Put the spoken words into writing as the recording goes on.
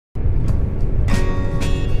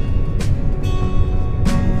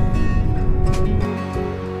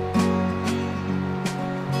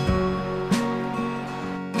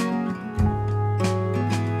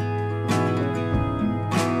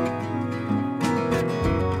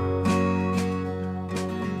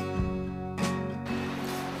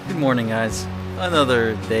morning, guys.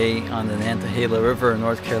 Another day on the Nantahala River in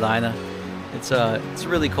North Carolina. It's a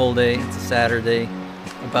really cold day. It's a Saturday,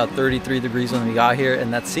 about 33 degrees when we got here,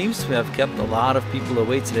 and that seems to have kept a lot of people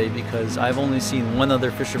away today because I've only seen one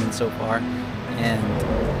other fisherman so far,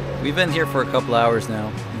 and we've been here for a couple hours now.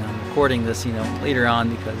 And I'm recording this, later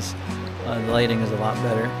on because the lighting is a lot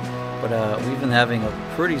better. But we've been having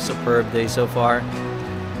a pretty superb day so far.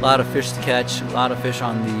 A lot of fish to catch, a lot of fish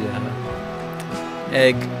on the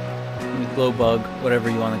egg, glow bug, whatever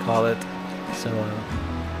you want to call it. So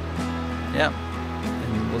yeah,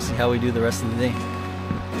 and we'll see how we do the rest of the day.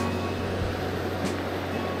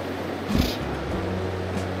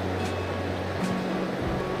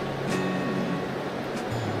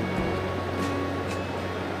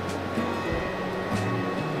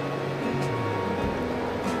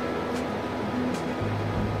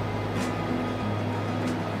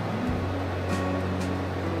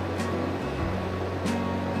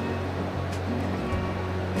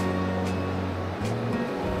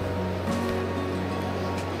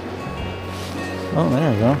 Oh,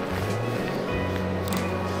 there we go.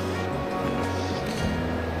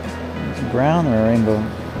 It's a brown or a rainbow?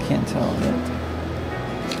 Can't tell yet.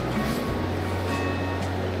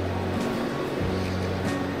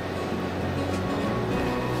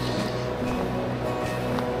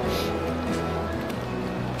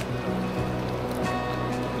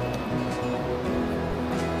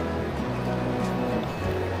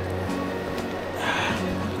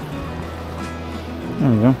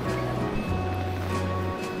 There we go.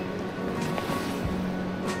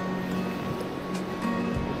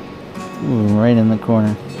 Ooh, right in the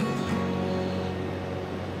corner.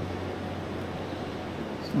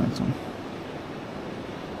 It's a nice one.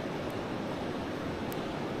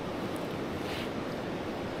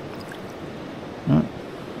 Oh,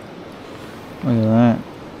 look at that.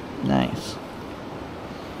 Nice.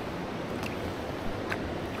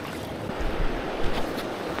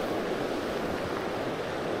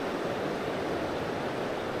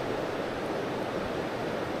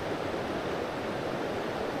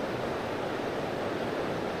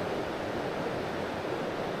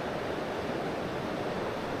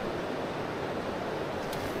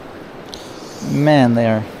 Man, they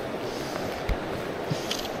are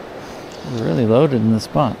really loaded in this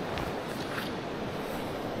spot.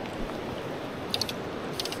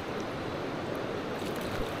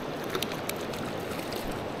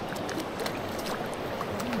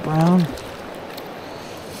 Brown.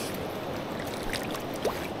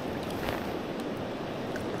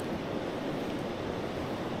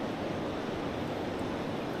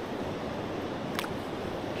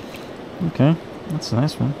 Okay, that's a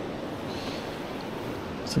nice one.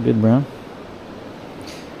 It's a good brown.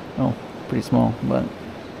 Oh, pretty small, but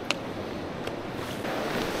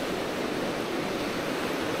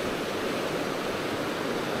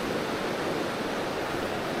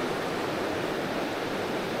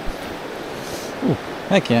ooh,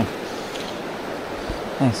 heck yeah.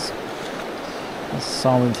 Nice. That's a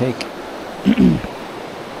solid take.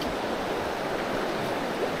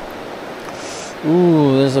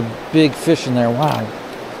 Ooh, there's a big fish in there. Wow.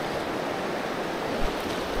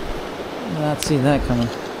 Not see that coming.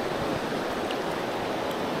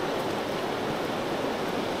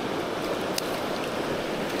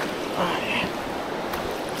 Oh, yeah.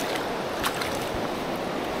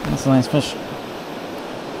 That's a nice fish.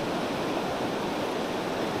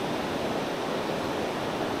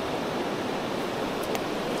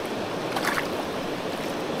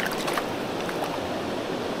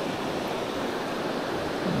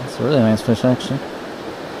 That's a really nice fish, actually.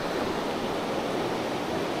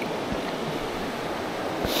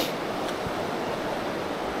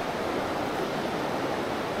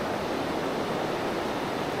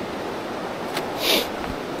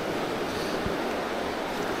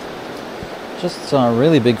 Just saw a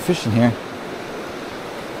really big fish in here.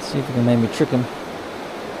 Let's see if we can maybe trick him.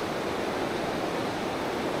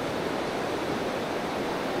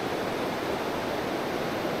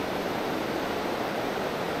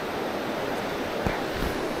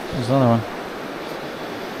 There's another one.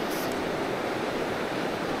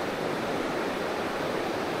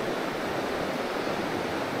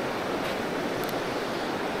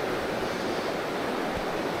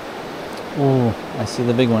 Ooh, I see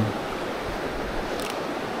the big one.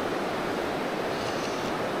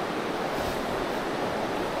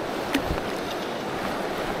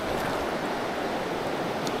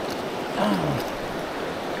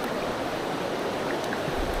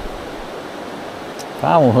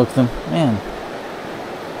 Foul hooked them, man.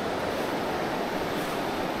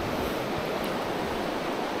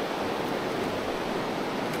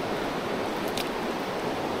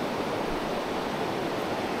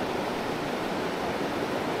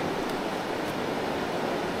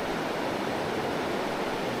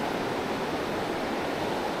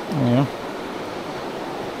 Yeah.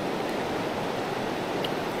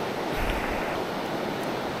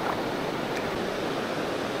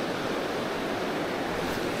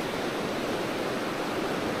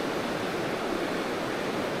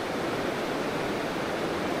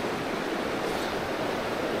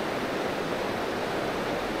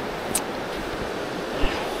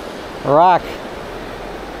 Rock.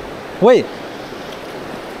 Wait.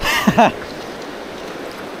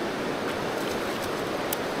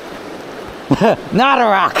 Not a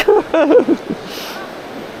rock.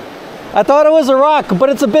 I thought it was a rock, but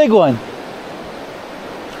it's a big one.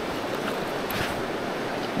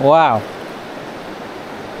 Wow.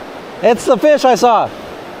 It's the fish I saw.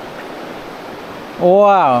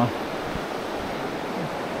 Wow.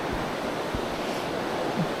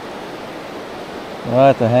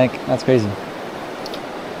 What the heck? That's crazy.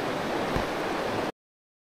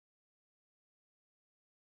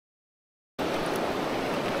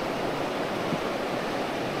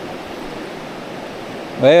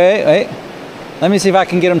 Wait. Let me see if I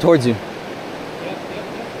can get him towards you.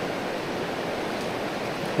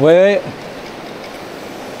 Wait.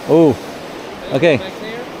 Oh. Okay.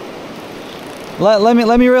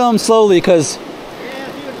 Let me reel him slowly, because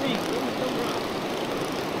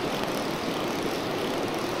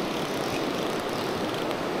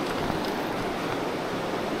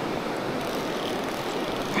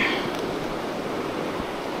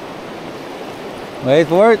wait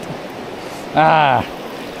for it. Ah,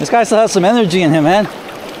 this guy still has some energy in him, man.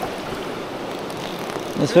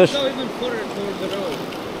 This fish. Even put it towards the road.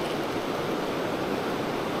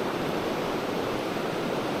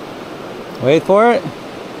 Wait for it.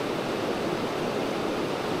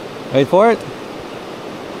 Wait for it.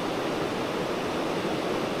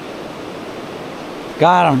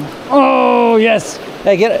 Got him. Oh yes.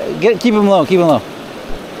 Hey, keep him low. Keep him low.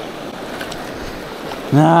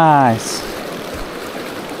 Nice.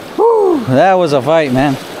 Whew, that was a fight,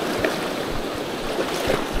 man.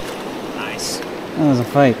 Nice. That was a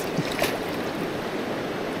fight.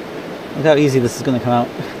 Look how easy this is gonna come out.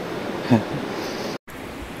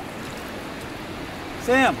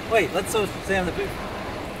 Sam, wait, let's show Sam the fish.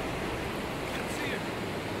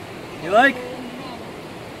 You like?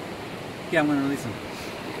 Yeah, I'm gonna release him.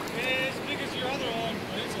 It's as big as your other one,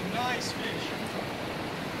 but it's a nice fish.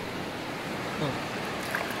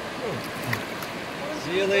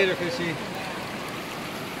 See you later, fishy.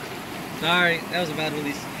 Sorry, that was a bad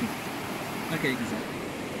release. Okay, you can see.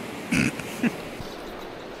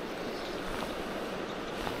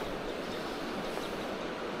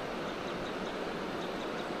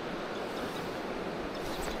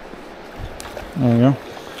 There you go.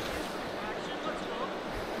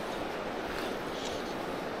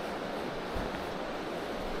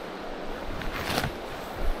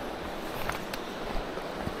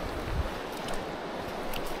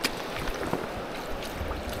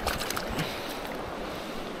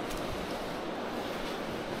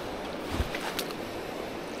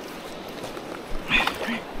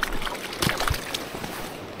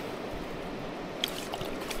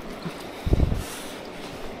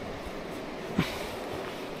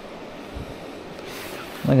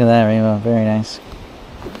 Look at that rainbow, very nice.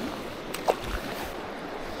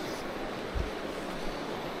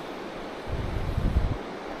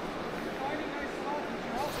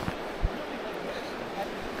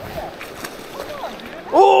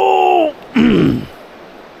 Oh!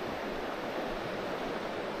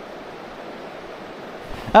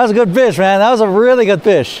 That was a good fish, man. That was a really good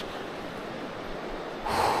fish.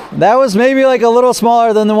 That was maybe like a little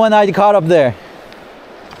smaller than the one I caught up there.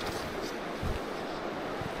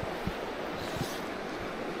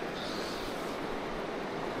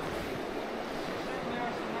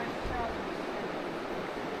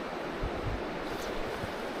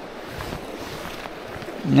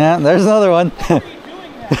 Yeah, there's another one. How are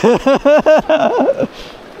you doing that?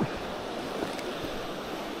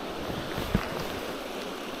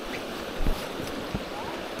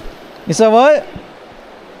 You said what?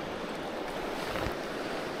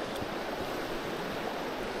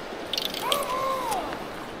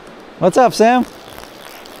 What's up, Sam?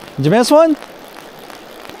 Did you miss one?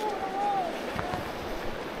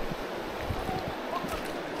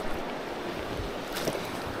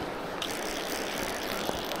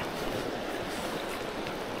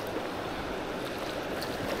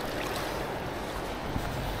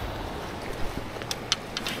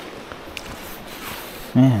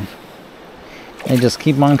 Man, they just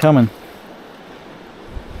keep on coming.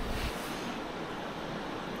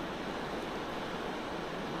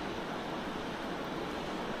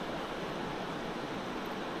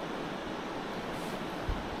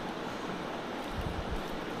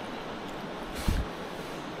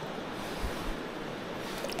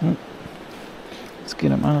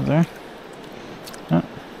 get him out of there. Oh.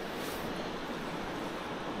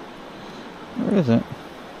 Where is it?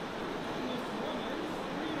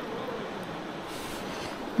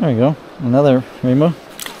 There we go. Another rainbow.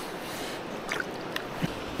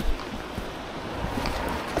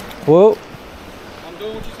 Whoa. I'm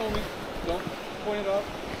doing what you told me. Don't point it up.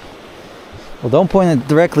 Well, don't point it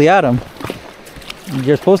directly at him.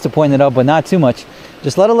 You're supposed to point it up, but not too much.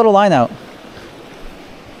 Just let a little line out.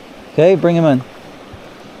 Okay, bring him in.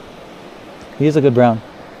 He's a good brown.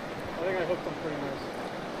 I think I hooked him pretty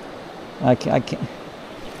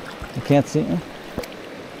nice. I can't see him.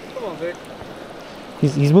 Come on, Vic.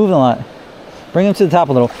 He's moving a lot. Bring him to the top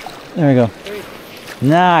a little. There we go. Hey.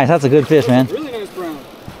 Nice, that's a good fish, man. Really nice brown.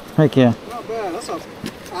 Heck yeah. Not bad. That's a,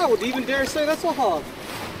 I would even dare say that's a hog.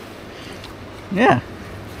 Yeah.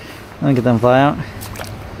 Let me get them fly out.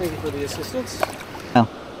 Thank you for the assistance. Now.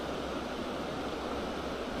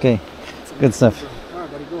 Okay, good stuff.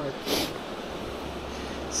 Alright, buddy, go ahead.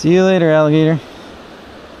 See you later, alligator.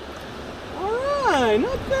 Alright,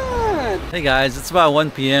 not bad. Hey guys, it's about 1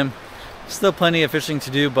 p.m. Still plenty of fishing to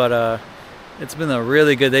do, but it's been a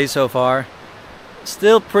really good day so far.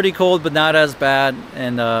 Still pretty cold, but not as bad.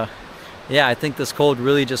 And yeah, I think this cold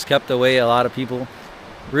really just kept away a lot of people.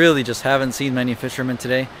 Really just haven't seen many fishermen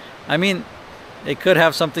today. I mean, it could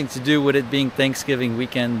have something to do with it being Thanksgiving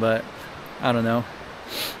weekend, but I don't know.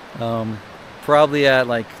 Probably at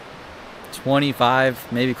like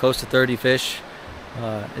 25, maybe close to 30 fish.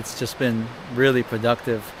 It's just been really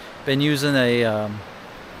productive. Been using a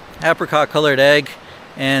apricot colored egg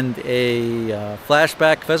and a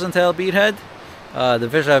flashback pheasant tail beadhead. The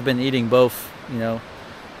fish I've been eating both, you know,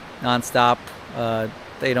 non-stop.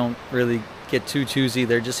 They don't really get too choosy.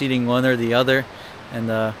 They're just eating one or the other.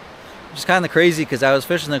 And just kind of crazy because I was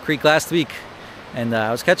fishing the creek last week and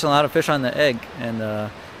I was catching a lot of fish on the egg,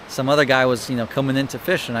 and some other guy was, you know, coming in to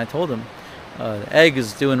fish, and I told him the egg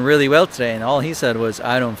is doing really well today, and all he said was,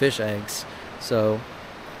 I don't fish eggs. So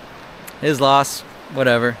his loss,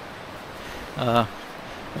 whatever.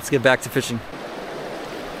 Let's get back to fishing.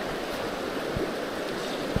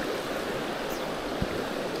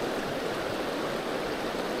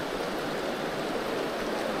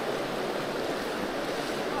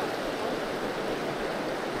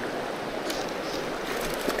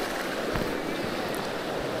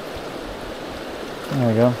 There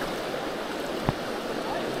we go.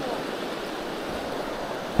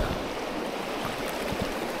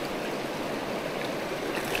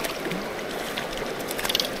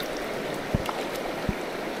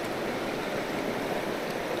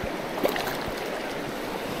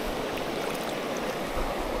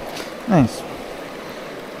 Nice.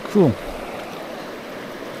 Cool.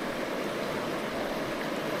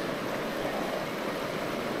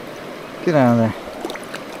 Get out of there.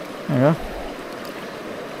 There we go.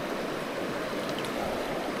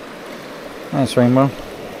 Nice rainbow.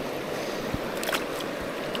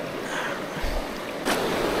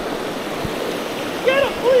 Get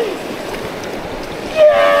him, please!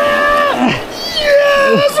 Yeah!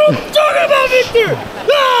 Yeah! That's what I'm talking about, Victor!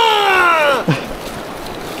 Ah!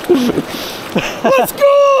 Let's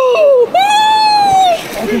go! Ah!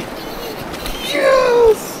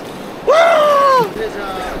 Yes! Ah! There's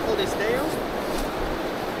all these tails.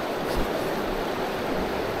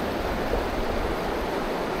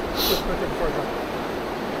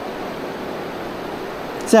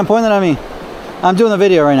 Sam, point it at me. I'm doing a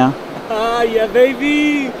video right now. Ah, yeah,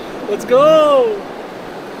 baby! Let's go!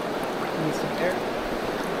 Need some air.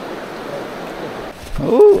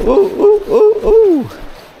 Ooh, ooh, ooh, ooh, ooh.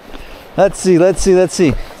 Let's see, let's see, let's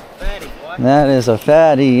see. Fatty, what? That is a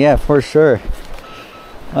fatty, yeah, for sure.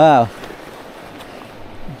 Wow.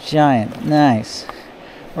 Giant, nice.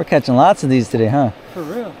 We're catching lots of these today, huh? For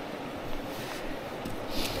real.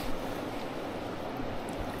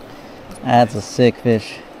 That's a sick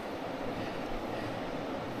fish.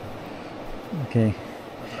 Okay.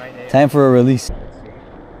 Time for a release.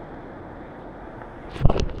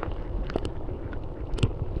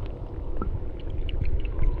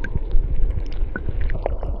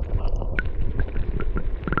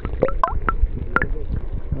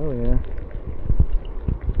 Oh yeah.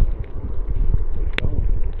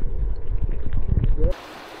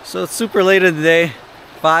 So it's super late in the day,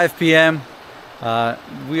 5 p.m.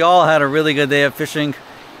 We all had a really good day of fishing.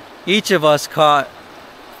 Each of us caught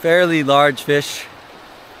fairly large fish,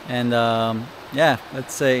 and yeah,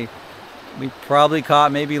 let's say we probably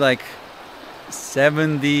caught maybe like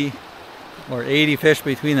 70 or 80 fish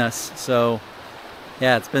between us. So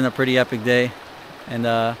yeah, it's been a pretty epic day. And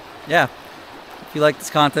yeah, if you like this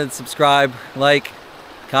content, subscribe, like,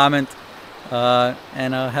 comment,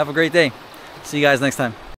 and have a great day. See you guys next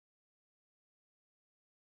time.